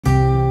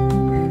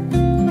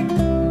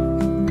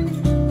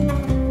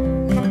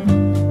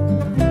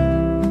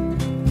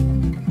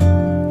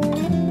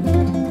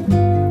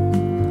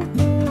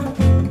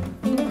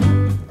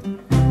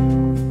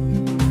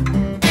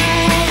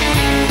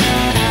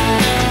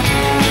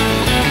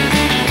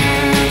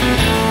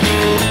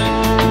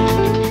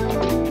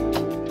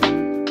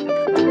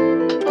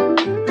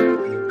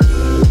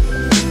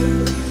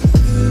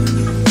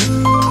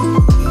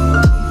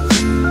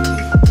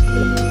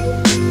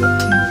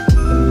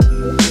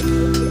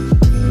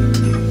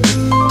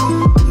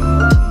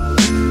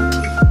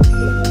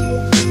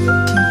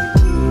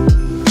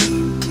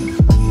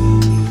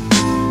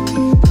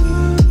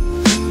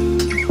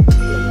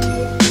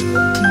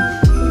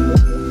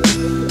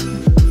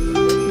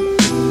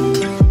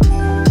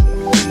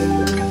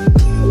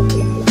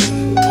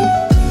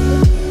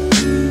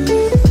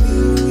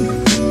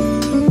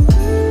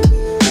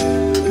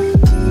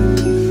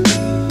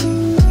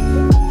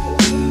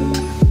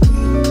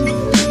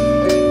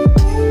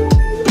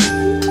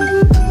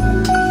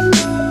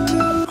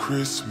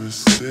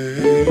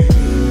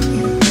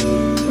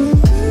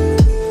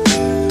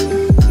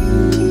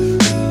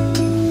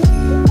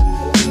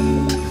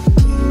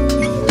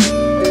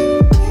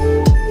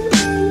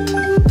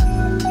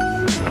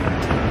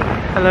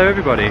Hello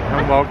everybody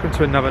and welcome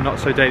to another Not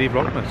So Daily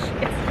Vlogmas.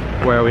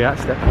 Yes. Where are we at,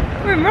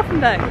 Steph? We're in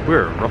Rothenburg.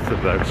 We're in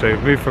Rothenburg, so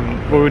we've moved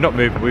from, well we're not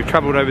moved, but we've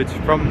travelled over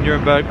from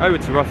Nuremberg over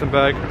to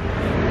Rothenburg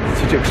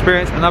to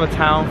experience another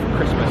town for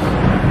Christmas.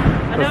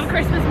 Another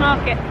Christmas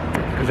market.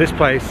 Because this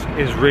place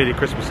is really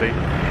Christmassy.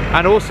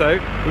 And also,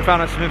 we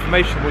found out some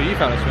information, well you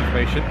found out some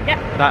information,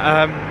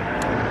 that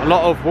a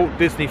lot of Walt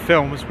Disney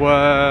films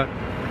were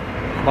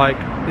like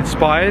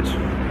inspired.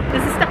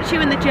 There's a statue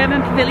in the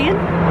German pavilion.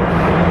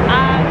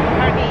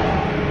 Apparently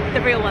the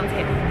real one's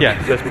here.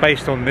 Yeah, so it's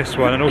based on this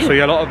one, and also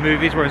a lot of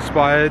movies were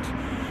inspired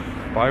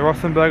by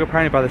Rothenburg,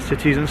 apparently by the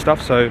cities and stuff.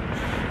 So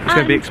it's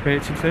going to be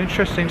experiencing something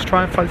interesting to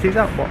try and find these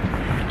out. What?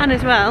 And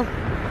as well,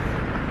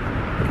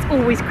 it's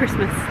always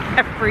Christmas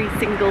every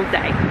single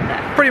day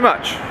there. Pretty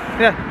much,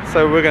 yeah.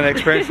 So we're going to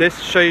experience this,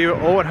 show you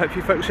all, and hope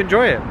you folks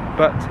enjoy it.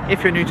 But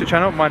if you're new to the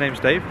channel, my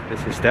name's Dave.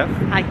 This is Steph.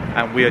 Hi.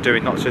 And we are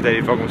doing Not So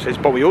Daily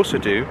Vlogmas, but we also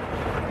do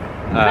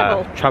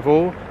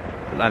travel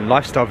and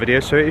lifestyle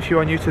videos. So if you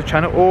are new to the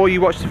channel or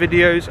you watch the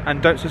videos and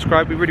don't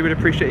subscribe, we really would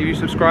appreciate if you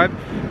subscribe,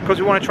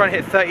 because we want to try and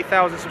hit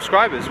 30,000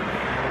 subscribers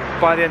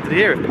by the end of the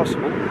year if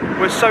possible.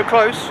 We're so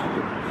close,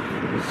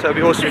 so it'd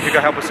be awesome if you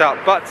could help us out.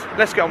 But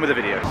let's get on with the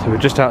video. So we're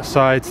just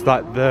outside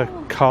like the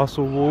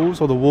castle walls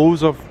or the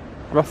walls of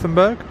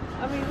Rothenburg.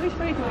 I mean, which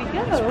way do we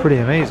go? It's pretty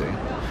amazing.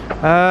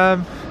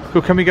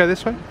 Cool, can we go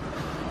this way?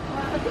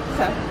 I think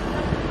so.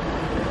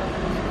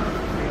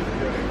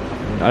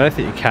 I don't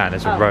think you can,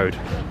 there's a road.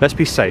 Let's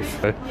be safe.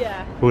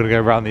 Yeah. We're going to go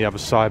around the other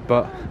side,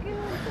 but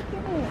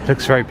it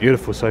looks very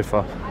beautiful so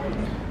far.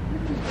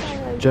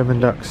 German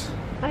ducks.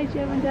 Hi,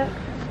 German duck.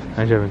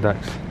 Hi, German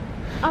ducks.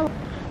 Oh.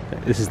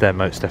 This is their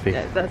moat, Steffi.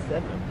 Yeah, that's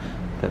it.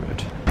 Their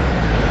moat.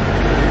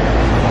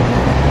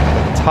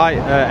 Tight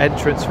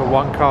entrance for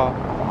one car,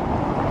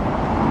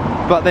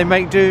 but they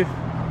make do.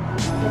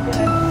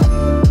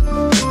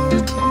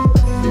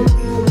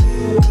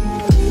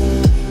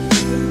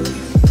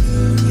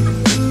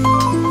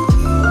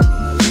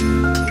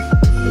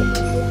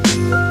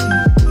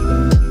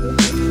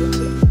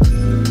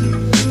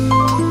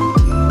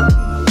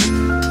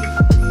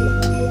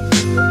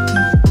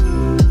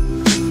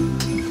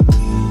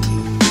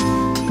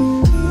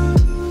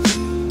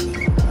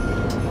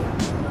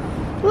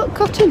 Look,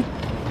 cotton.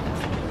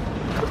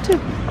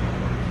 Cotton.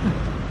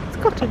 It's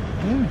cotton.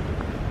 Yeah.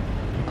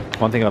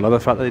 One thing I love the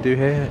fact that they do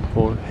here,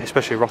 or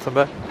especially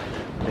Rothenburg,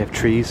 they have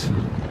trees.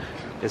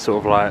 It's sort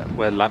of like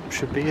where lamps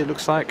should be, it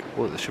looks like.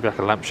 Well, there should be like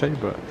a lampshade,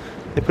 but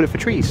they put it for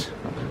trees.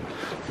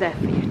 There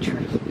for your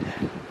tree.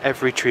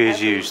 Every tree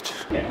is used.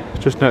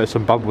 Just noticed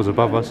some bubbles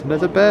above us, and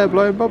there's a bear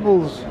blowing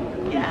bubbles.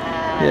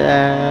 Yeah.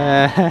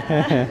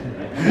 Yeah.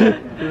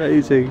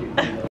 Amazing.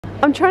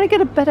 I'm trying to get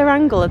a better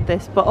angle of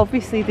this, but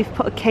obviously they've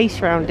put a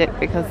case around it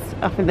because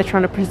I think they're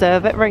trying to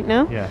preserve it right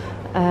now. Yeah.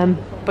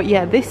 But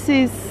yeah, this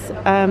is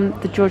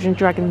the Georgian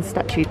dragon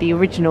statue, the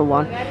original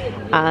one,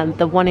 and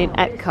the one in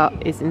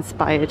Epcot is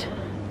inspired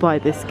by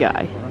this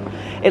guy.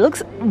 It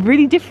looks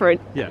really different.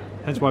 Yeah,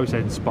 that's why we say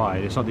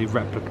inspired. It's not the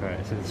replica,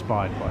 it's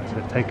inspired by it. So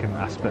they've taken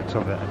aspects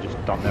of it and just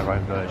done their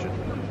own version.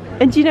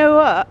 And you know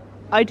what?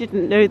 I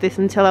didn't know this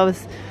until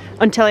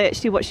I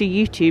actually watched a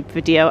YouTube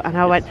video, and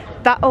I went,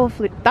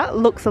 that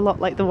looks a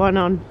lot like the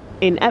one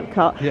in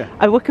Epcot. Yeah.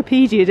 I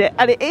Wikipedia'd it,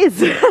 and it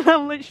is. And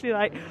I'm literally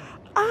like,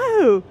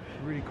 oh.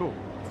 Really cool.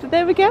 So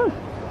there we go.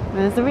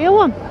 There's the real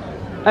one.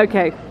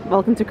 Okay,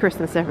 welcome to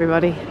Christmas,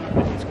 everybody.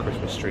 This is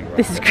Christmas Street. Right?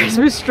 This is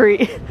Christmas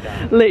Street.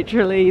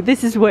 Literally,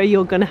 this is where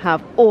you're gonna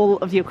have all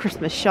of your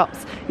Christmas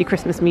shops, your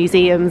Christmas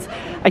museums.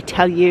 I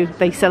tell you,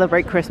 they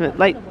celebrate Christmas.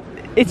 Like,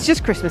 it's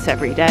just Christmas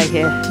every day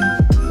here.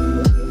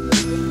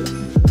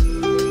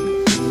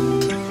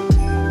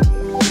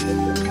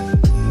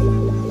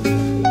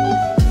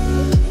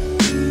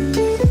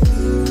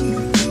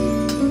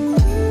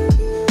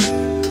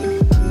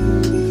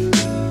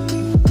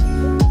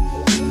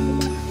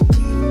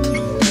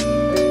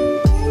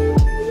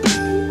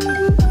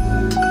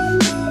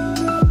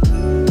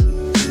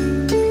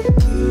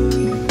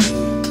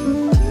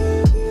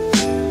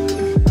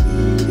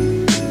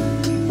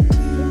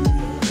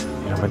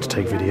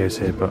 Take videos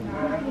here, but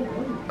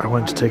I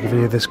wanted to take a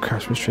video of this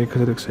Christmas tree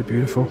because it looks so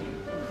beautiful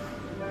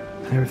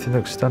and everything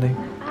looks stunning.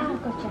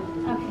 Gotcha.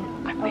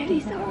 Okay. I'm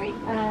really sorry.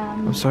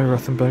 I'm sorry,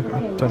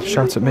 Rothenburg, don't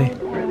shout at me.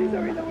 I'm really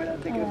sorry that we're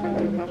not taking a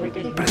photo of what we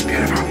did. But it's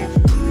beautiful.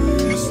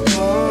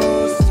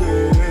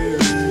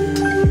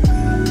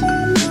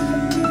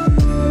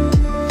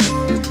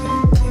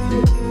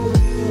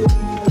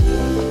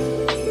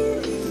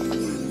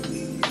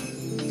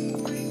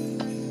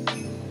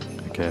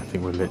 Okay, I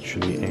think we're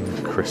literally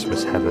in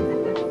Christmas heaven,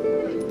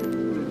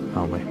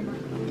 aren't we?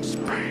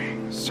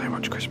 Spring, so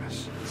much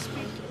Christmas.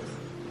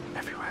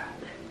 Everywhere.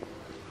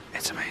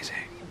 It's amazing.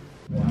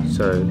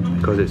 So,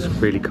 because it's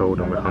really cold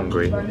and we're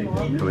hungry,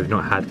 and we've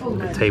not had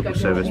a table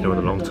service meal in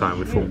a long time,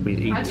 we thought we'd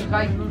eat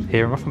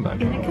here in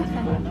Rothenburg. In a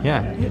cafe.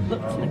 Yeah. It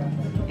looks like,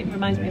 it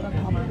reminds me of a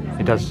pub.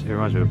 It does, it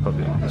reminds me of a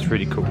pub. It's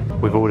really cool.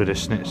 We've ordered a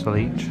schnitzel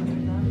each,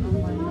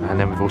 and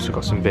then we've also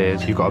got some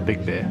beers. You've got a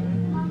big beer.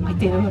 I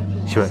do.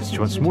 She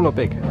wants small or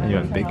big? And you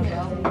went big.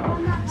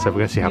 So we're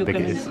going to see how big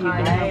it is. You're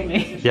gonna help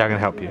me. Yeah, I'm going to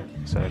help you.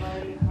 So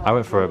I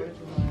went for a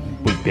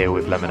wheat beer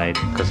with lemonade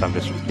because I'm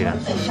just, you know.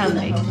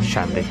 Shandy.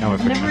 Shandy.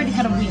 I've never really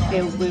had a wheat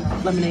beer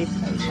with lemonade.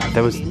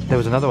 There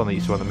was another one that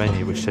you saw on the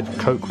menu which said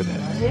Coke with it.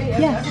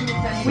 Yeah.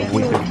 Wheat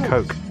beer with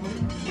Coke.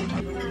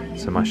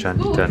 So my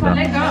shandy turned up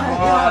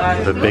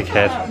with a big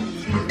head.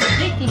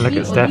 Look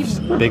at Steph's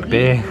big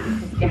beer.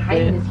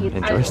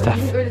 Enjoy, Steph.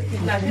 How are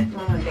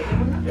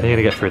you going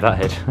to get through that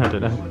head? I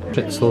don't know.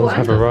 Schnitzels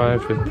have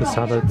arrived with the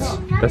salads.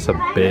 That's a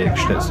big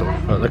schnitzel.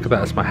 Oh, look at that,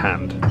 that's my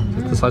hand.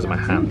 It's the size of my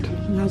hand.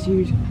 That's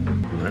huge.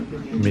 Right.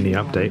 Mini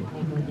update.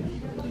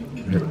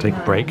 We're going to take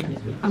a break.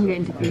 I'm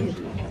getting defeated.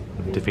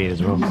 Defeated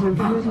as well.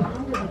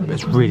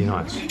 It's really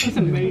nice. It's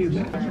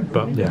amazing.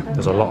 But yeah,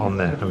 there's a lot on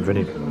there and we've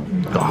only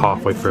got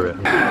halfway through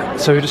it.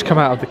 So we just come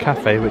out of the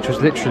cafe, which was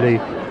literally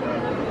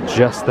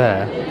just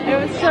there. It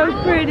was so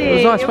pretty. It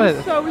was nice, it wasn't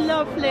was it? so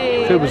lovely.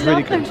 It was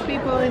really good. Those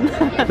people in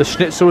there. The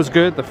schnitzel was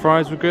good, the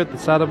fries were good, the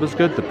salad was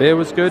good, the beer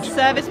was good.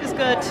 Service was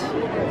good.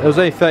 It was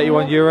only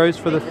 31 euros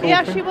for the full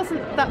Yeah, thing. she wasn't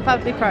that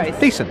badly priced.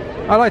 Decent.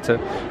 I liked it.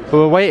 But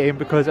we're waiting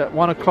because at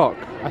 1 o'clock,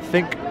 I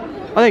think.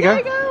 Oh, there you There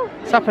we go. go.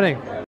 It's happening.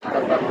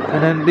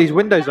 And then these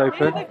windows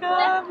open, Here they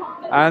come.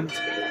 and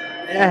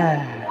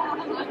yeah.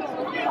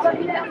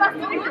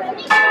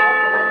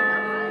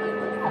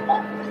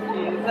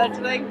 That's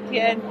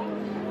thinking.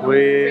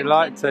 We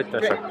like to.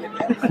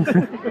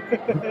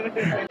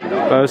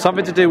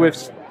 Something to do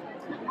with.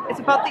 It's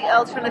about the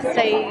Earl trying to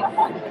save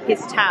his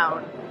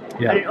town.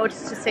 Yeah. And in order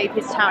to save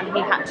his town,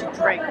 he had to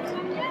drink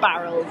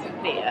barrels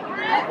of beer.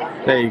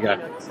 There you go.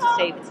 To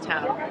save his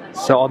town.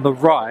 So on the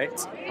right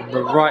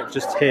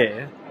just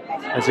here,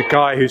 there's a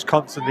guy who's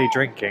constantly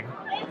drinking,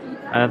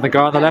 and the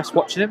guy on the left's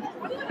watching him,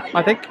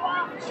 I think.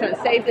 He's trying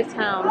to save the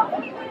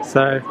town.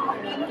 So,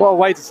 what a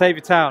way to save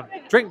your town.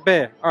 Drink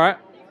beer, alright?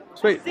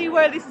 Sweet. See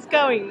where this is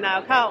going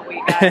now, can't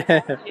we,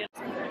 guys?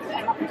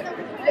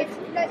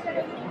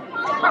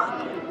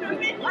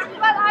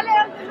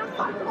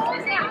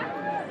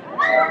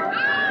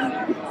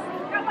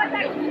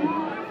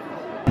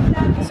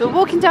 So we're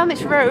walking down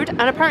this road,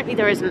 and apparently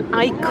there is an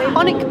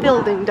iconic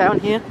building down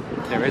here.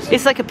 There is.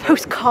 It's like a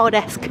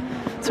postcard-esque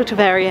sort of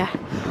area.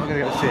 I'm gonna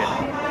go see it.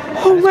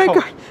 Oh my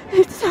god,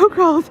 it's so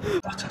cold.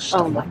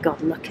 Oh my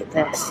god, look at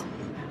this.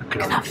 Look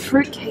at that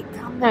fruitcake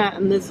down there,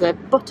 and there's a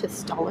butter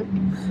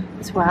stollen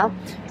as well.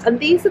 And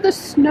these are the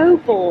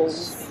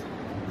snowballs.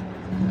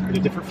 You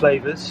do different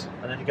flavours,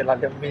 and then you get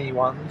like little mini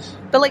ones.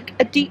 They're like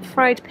a deep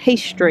fried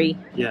pastry.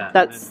 Yeah.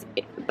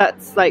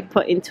 That's like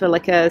put into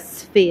like a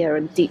sphere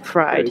and deep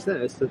fried.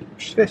 There's the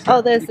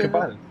Oh, there's you can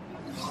buy them.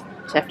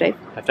 Chef Dave.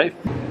 Chef Dave.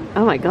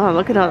 Oh my god,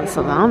 look at all the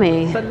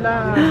salami.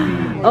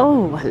 Salami.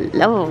 Oh,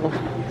 hello.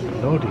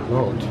 Lordy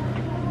Lord.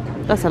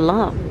 That's a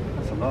lot.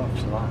 That's a lot of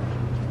salami.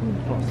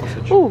 A lot of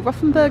sausage. Oh,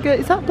 Rothenburg.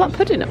 Is that black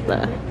pudding up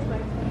there?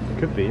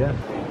 Could be, yeah.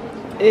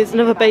 Is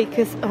another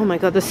baker's. Oh my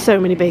god, there's so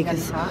many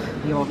bakers.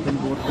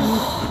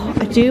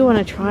 I do want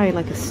to try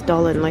like a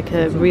stollen, like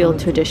a real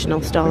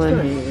traditional stollen.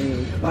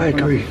 I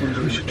agree.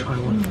 We should try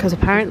one. Because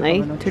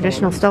apparently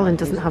traditional stollen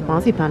doesn't have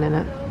marzipan in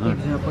it.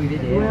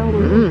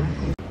 No.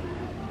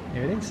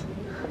 Here it is.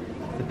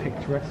 The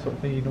picturesque sort of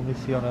thing you normally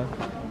see on a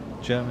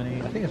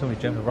Germany. I think it's only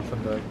German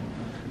Rothenburg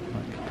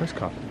like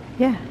postcard.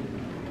 Yeah.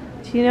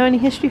 Do you know any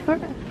history for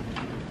it?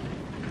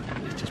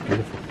 It's just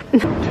beautiful.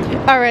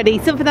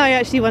 Alrighty, something I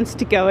actually wanted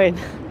to go in.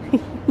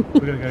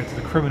 We're going to go to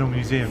the Criminal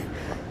Museum.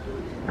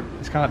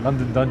 It's kind of like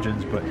London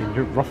Dungeons, but in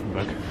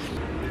Rothenburg.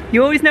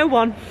 You always know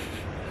one.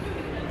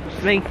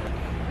 Me.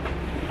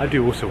 I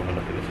do also want to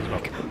look at this as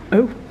well.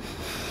 Oh.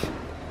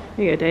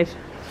 There you go, Dave.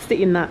 Stick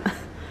in that.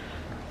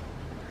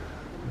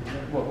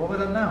 What have we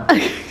done now?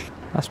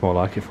 That's more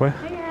like it for you.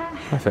 Yeah.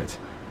 Perfect.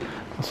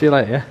 I'll see you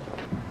later, yeah?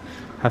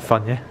 Have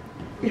fun, yeah?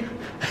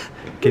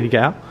 Can you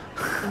get out?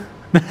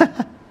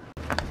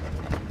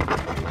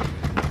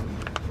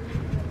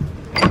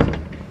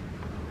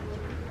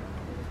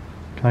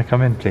 Can I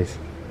come in, please?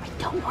 I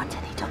don't want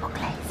any double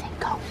glazing.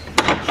 Go.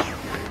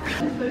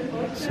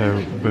 So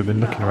we've been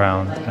looking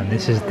around, and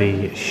this is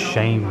the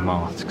shame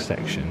mask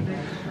section.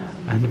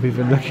 And we've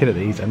been looking at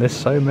these, and there's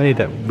so many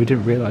that we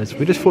didn't realise.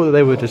 We just thought that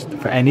they were just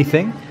for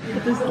anything.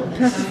 But there's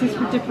purposes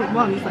for different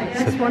ones. Like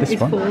this So one this is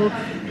one?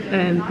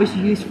 for, was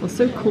used for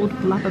so-called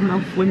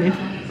blabbermouth women.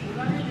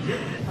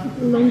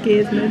 The long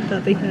ears meant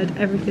that they heard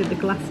everything. The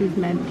glasses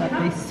meant that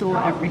they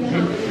saw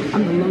everything,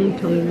 and the long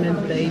tongue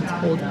meant they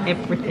told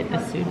everything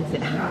as soon as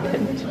it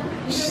happened.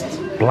 Just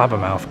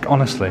blabbermouth,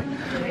 honestly.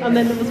 And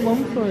then there was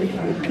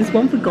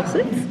one for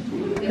gossips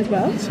as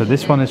well. So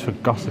this one is for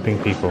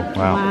gossiping people.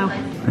 Wow.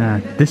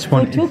 This For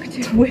one is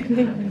talkative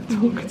women.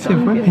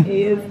 talkative women.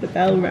 Ears, the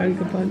bell rang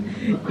upon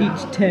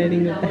each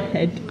turning of the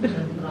head.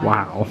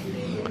 Wow.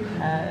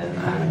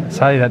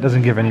 Sadly, that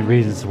doesn't give any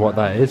reasons to what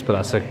that is, but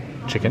that's a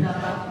chicken.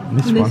 And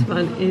this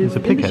one is a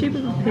in the pighead. shape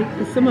of a pig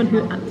for someone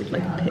who acted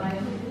like a pig.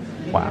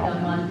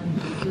 Wow.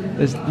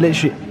 There's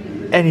literally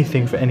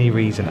anything for any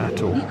reason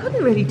at all. You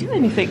couldn't really do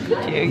anything,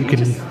 could you? You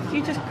couldn't-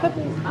 just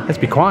couldn't. Let's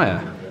be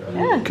quiet.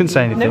 Yeah. Couldn't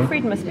say anything. No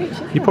freedom of speech.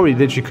 You probably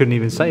literally couldn't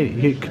even say it.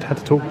 You had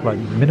to talk like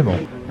minimal.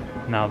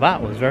 Now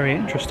that was very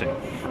interesting.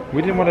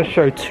 We didn't want to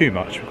show too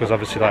much because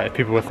obviously, like, if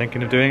people were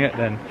thinking of doing it,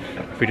 then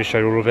if we just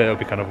showed all of it, it would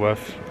be kind of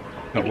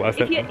not worth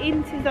it. If you're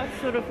into that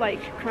sort of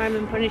like crime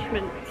and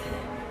punishment,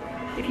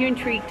 if you're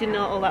intrigued in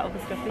all that other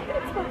stuff,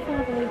 it's worth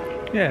having a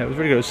look. Yeah, it was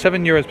really good. It was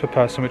 €7 per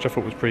person, which I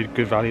thought was pretty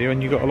good value,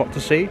 and you got a lot to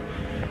see.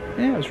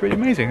 Yeah, it was really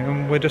amazing.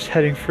 And we're just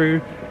heading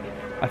through.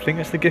 I think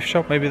it's the gift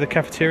shop, maybe the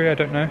cafeteria. I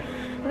don't know.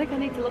 I think I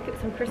need to look at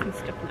some Christmas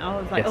stuff now.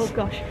 I was like, yes. Oh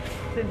gosh,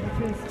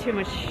 there's too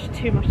much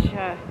shame.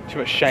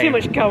 Too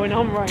much going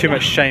on right now. Too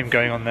much shame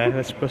going on there.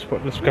 Let's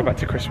go back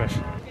to Christmas.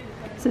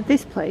 So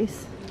this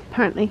place,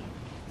 apparently,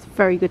 it's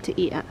very good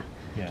to eat at.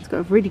 Yeah. It's got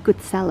a really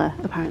good cellar,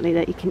 apparently,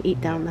 that you can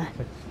eat down there.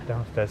 It's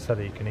downstairs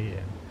cellar you can eat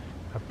in,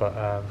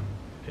 but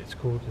it's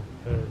called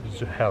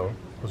Zuhel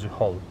or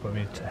Zuhol, but I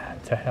mean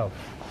to hell.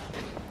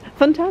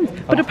 Fun times.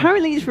 But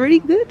apparently it's really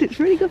good. It's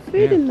really good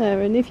food in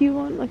there, and if you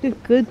want like a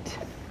good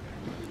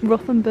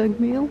Rothenburg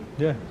meal,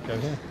 yeah, go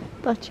there.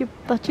 That's your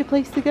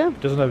place to go.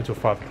 It doesn't open until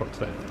 5 o'clock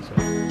today. So.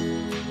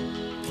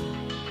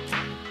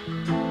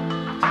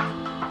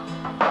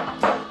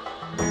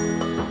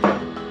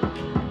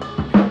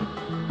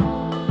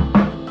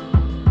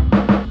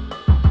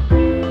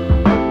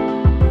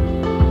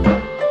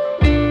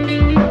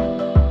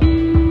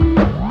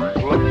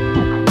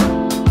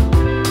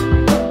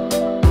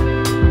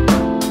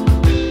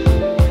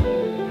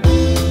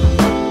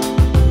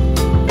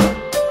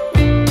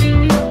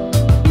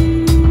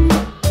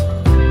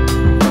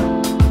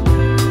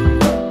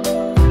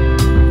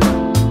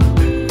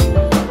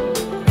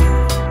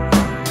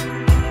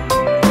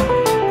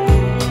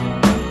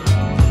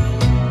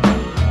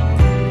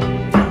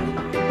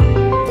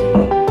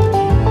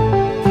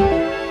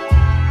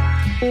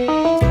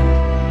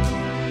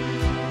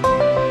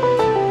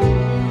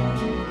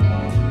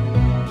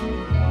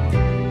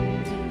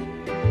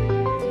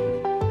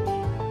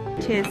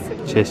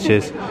 Cheers.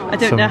 Cheers. I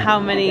don't know how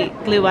many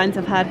glue wines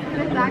I've had.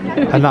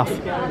 Enough.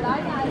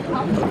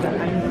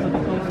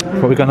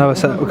 Well, we've got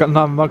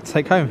another mug to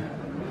take home.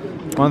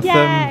 One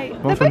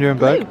from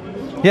Nuremberg.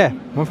 Glue. Yeah,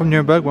 one from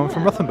Nuremberg, one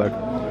from Rothenburg.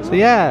 So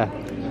yeah,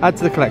 add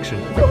to the collection.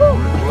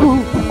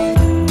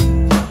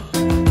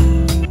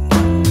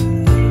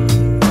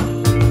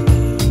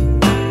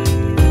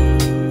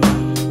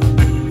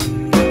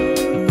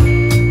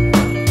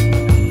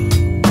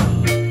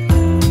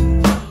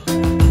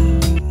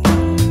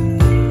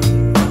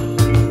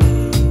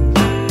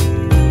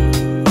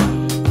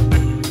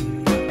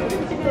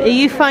 Are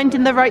you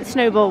finding the right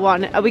snowball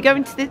one? Are we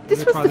going to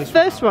this was the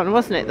first one,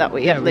 wasn't it, that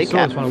we had a look at? Yeah,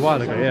 we saw this one a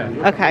while ago, yeah.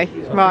 Okay,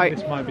 so right.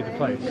 This might be the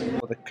place.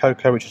 Or the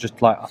cocoa, which is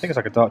just like, I think it's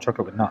like a dark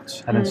chocolate with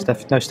nuts. And then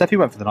Steffi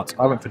went for the nuts,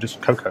 I went for just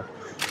cocoa.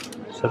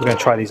 So we're going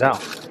to try these out.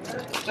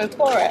 Go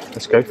for it.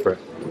 Let's go for it.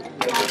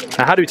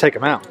 Now, how do we take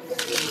them out?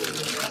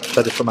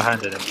 So I just put my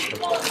hand in it.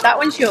 That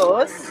one's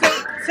yours.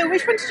 So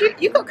which one did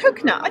you got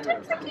coconut? I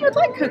don't think you would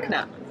like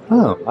coconut.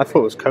 Oh, I thought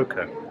it was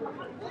cocoa.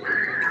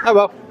 Oh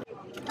well.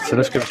 So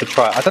let's give it a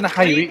try. I don't know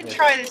how you eat it.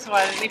 Try this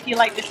one, and if you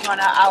like this one,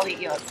 I'll eat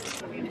yours.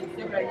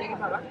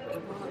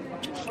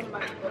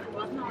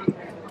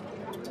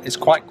 It's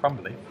quite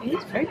crumbly. It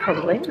is very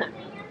crumbly, isn't it?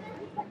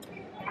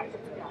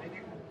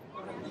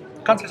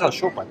 Can't taste like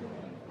shortbread.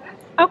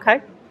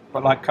 Okay.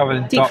 But like covered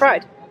in deep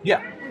fried.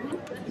 Yeah.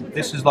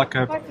 This is like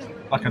a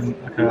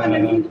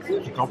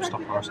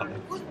gobstopper or something.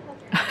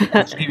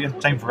 Just keep you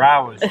entertained for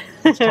hours.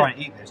 Just try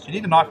and eat this. You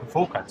need a knife and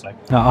fork, I'd say.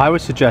 Now, I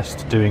would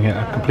suggest doing it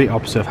a complete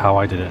opposite of how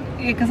I did it.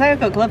 Yeah, because I've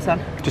got gloves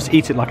on. Just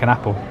eat it like an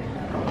apple.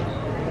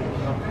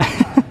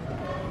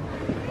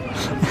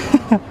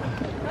 I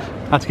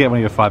had to get one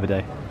of your 5 a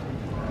day.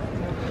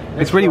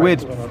 It's really weird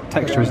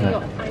texture, isn't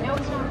it?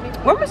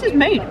 When was this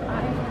made?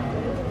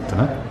 Don't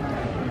know.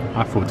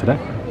 I thought today.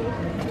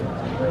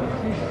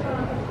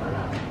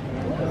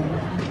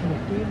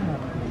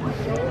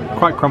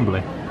 Quite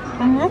crumbly.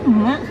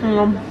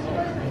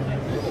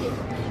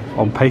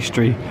 On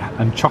pastry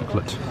and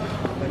chocolate.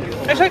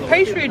 It's like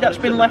pastry that's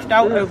been left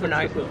out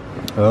overnight.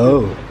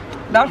 Oh.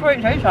 That's what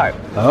it tastes like.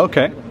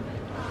 Okay.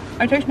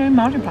 I taste no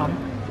marzipan.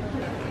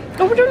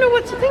 Oh, we don't know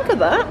what to think of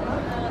that.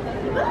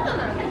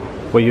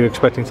 Were you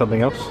expecting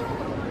something else?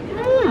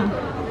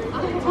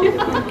 You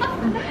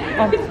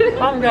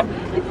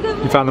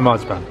found the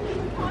marzipan.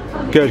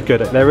 Good,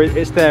 good.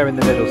 It's there in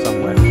the middle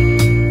somewhere.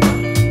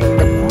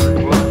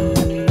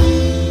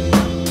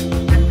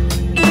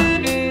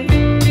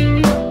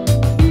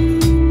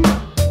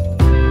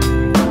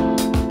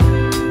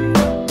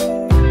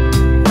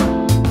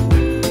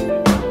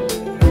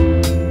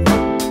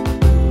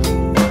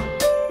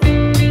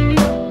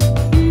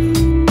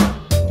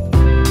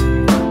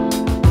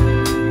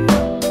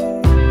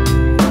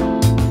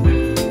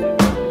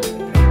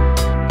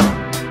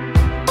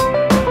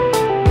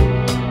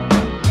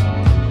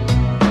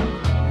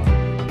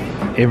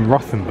 In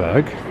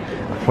Rothenburg,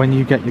 when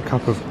you get your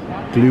cup of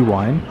glue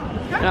wine,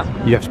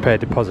 you have to pay a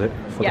deposit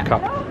for the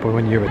cup. But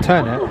when you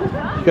return it,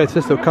 you go to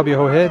this little cubby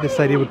hole here. This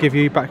lady will give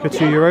you back your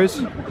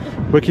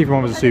 €2. We're keeping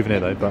one as a souvenir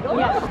though. But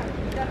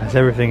As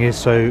everything is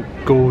so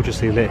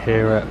gorgeously lit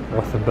here at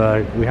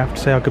Rothenburg, we have to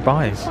say our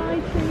goodbyes.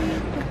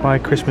 Goodbye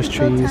Christmas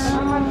trees.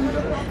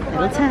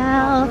 Little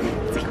town.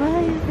 It's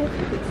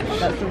quiet.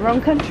 That's the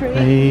wrong country.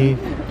 Hey,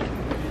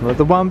 not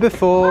the one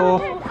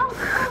before.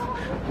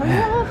 I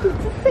love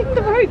to sing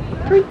the right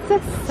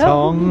princess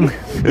song.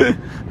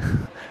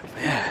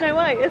 Snow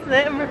White, isn't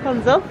it? And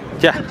Rapunzel.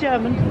 Yeah. It's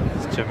German.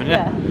 It's German,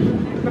 yeah.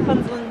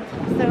 Rapunzel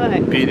and Snow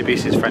White. Beauty and the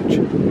Beast is French.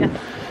 Yeah.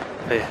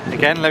 But yeah.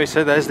 Again, let me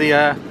say, there's the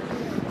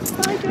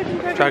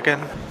Bye, dragon.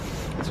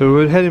 So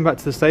we're heading back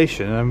to the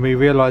station, and we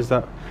realised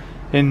that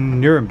in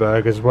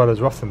Nuremberg as well as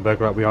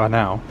Rothenburg, like we are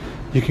now,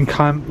 you can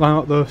climb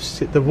up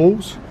the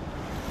walls.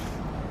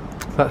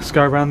 Let's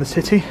go around the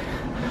city.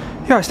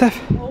 You alright, Steph?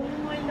 Oh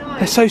my God.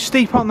 They're so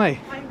steep, aren't they?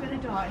 I'm gonna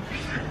die.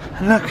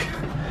 And look,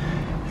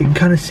 you can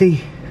kind of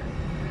see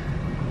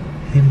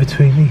in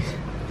between these.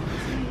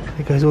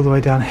 It goes all the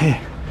way down here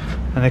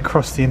and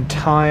across the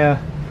entire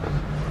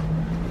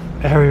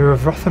area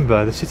of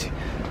Rothenburg, the city.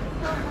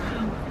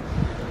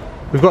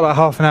 We've got like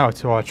half an hour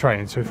to our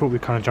train, so we thought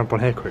we'd kind of jump on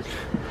here quick.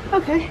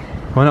 Okay.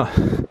 Why not?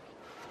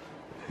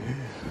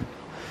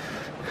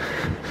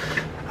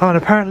 Oh, and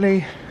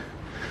apparently,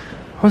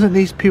 wasn't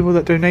these people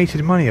that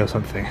donated money or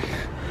something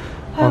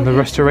on the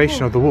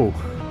restoration of the wall?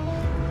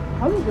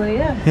 Probably,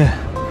 yeah.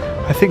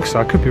 Yeah, I think so.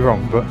 I could be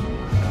wrong, but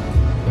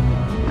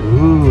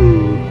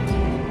ooh.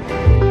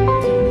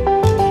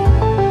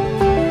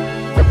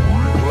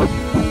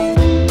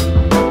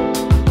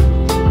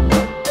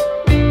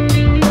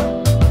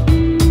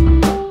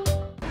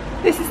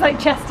 This is like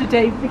Chester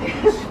Dave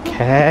because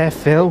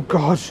Careful,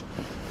 God,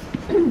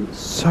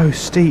 so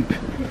steep.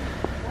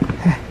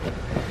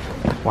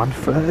 One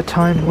foot at a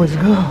time, boys.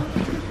 Oh,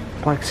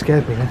 bike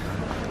scared me then.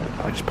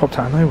 I just popped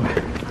out of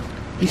nowhere.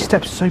 These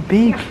steps are so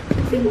big.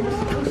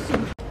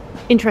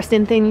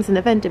 interesting things in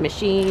the vending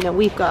machine, and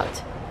we've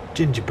got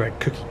Gingerbread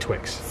cookie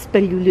Twix.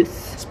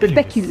 Speculous.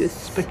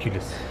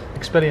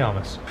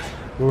 Expelliarmus.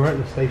 We were at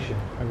the station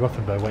at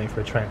Rothenburg waiting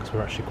for a train because we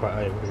were actually quite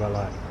early. We were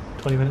like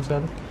 20 minutes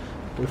early.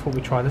 But we thought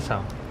we'd try this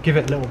out. Give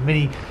it a little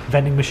mini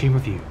vending machine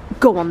review.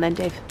 Go on then,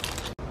 Dave.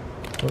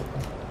 Oh.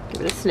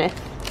 Give it a sniff.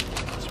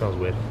 It smells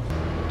weird.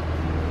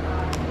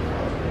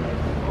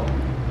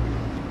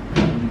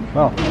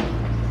 Well,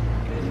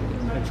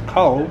 it's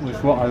cold, which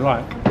is what I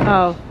like.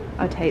 Oh,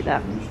 I'd hate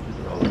that.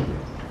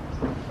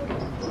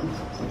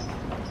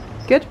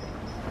 Good?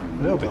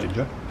 A little bit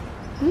ginger.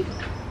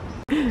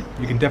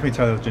 You can definitely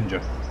tell there's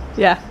ginger.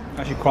 Yeah.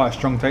 Actually quite a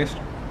strong taste.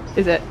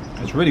 Is it?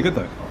 It's really good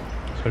though.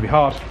 It's going to be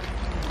hard.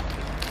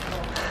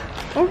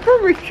 Oh,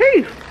 probably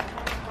true.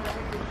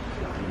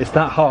 It's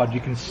that hard you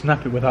can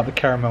snap it without the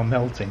caramel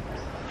melting.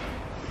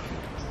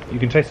 You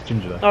can taste the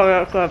ginger though. Oh,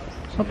 that's good.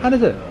 It's not bad,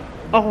 is it?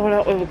 Oh,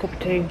 that was a cup of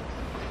tea.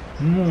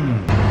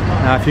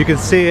 Now if you can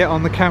see it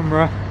on the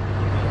camera,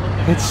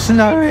 it's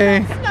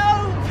snowing. Snow!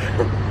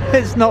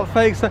 It's not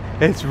fake snow,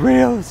 it's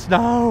real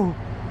snow.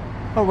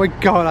 Oh my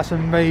god, that's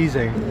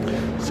amazing.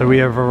 So we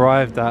have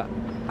arrived at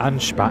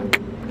Anspach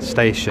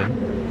station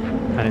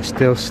and it's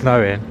still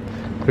snowing.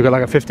 We've got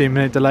like a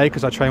 15-minute delay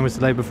because our train was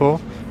delayed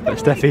before, but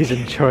Steffi's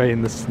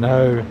enjoying the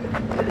snow.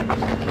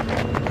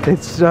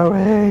 It's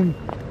snowing.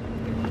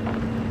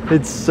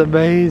 It's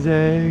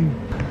amazing.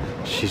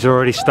 She's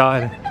already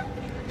started.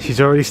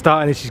 She's already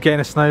started and she's getting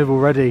a snowball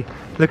ready.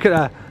 Look at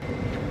her.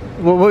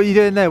 What are you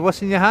doing there?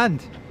 What's in your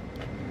hand?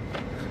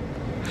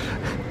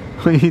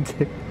 What are you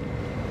doing?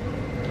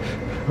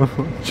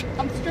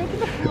 I'm stroking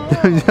the floor.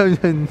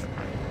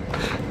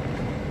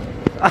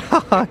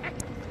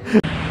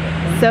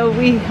 So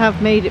we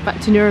have made it back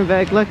to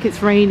Nuremberg. Look,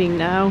 it's raining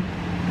now.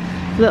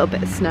 A little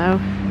bit of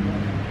snow.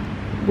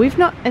 We've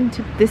not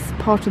entered this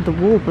part of the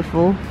wall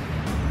before.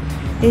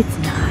 It's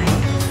nice.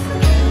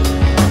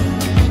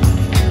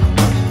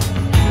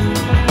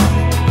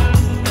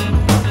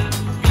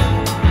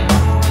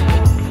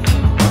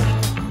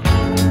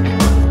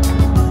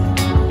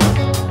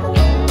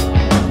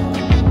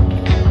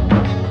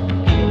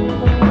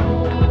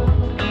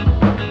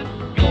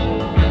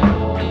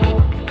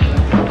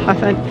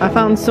 I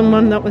found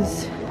someone that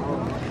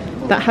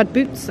had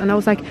boots, and I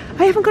was like,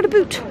 I haven't got a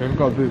boot. We haven't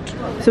got a boot.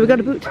 So we got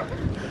a boot.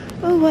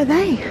 Oh, what are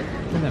they?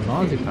 They're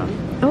marzipan.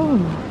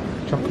 Oh.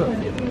 Chocolate.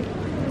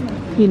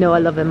 You know I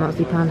love a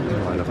marzipan.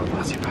 Oh, I love a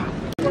marzipan.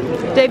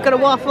 Dave got a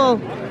waffle.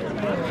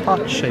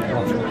 Heart-shaped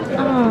waffle.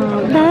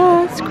 Oh,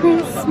 last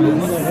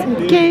Christmas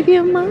I gave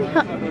you my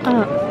heart.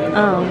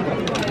 Oh,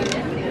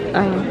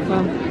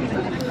 well.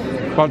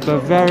 But the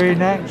very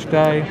next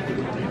day,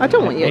 I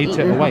don't want you ate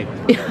it away.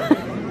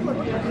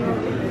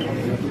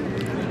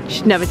 You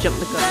should never jump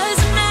the gun.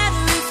 Doesn't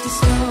matter if the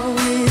snow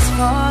is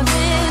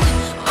falling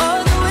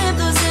or the wind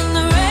blows and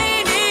the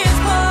rain is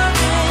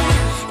pouring.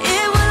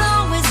 It will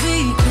always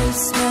be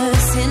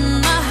Christmas in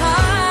my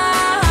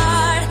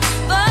heart.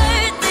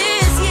 But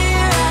this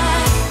year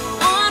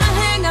I wanna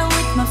hang out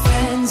with my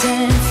friends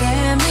and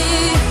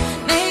family,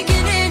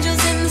 making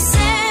angels in the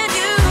sand.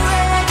 You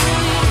and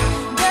me.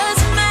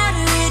 Doesn't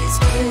matter, it is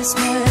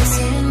Christmas.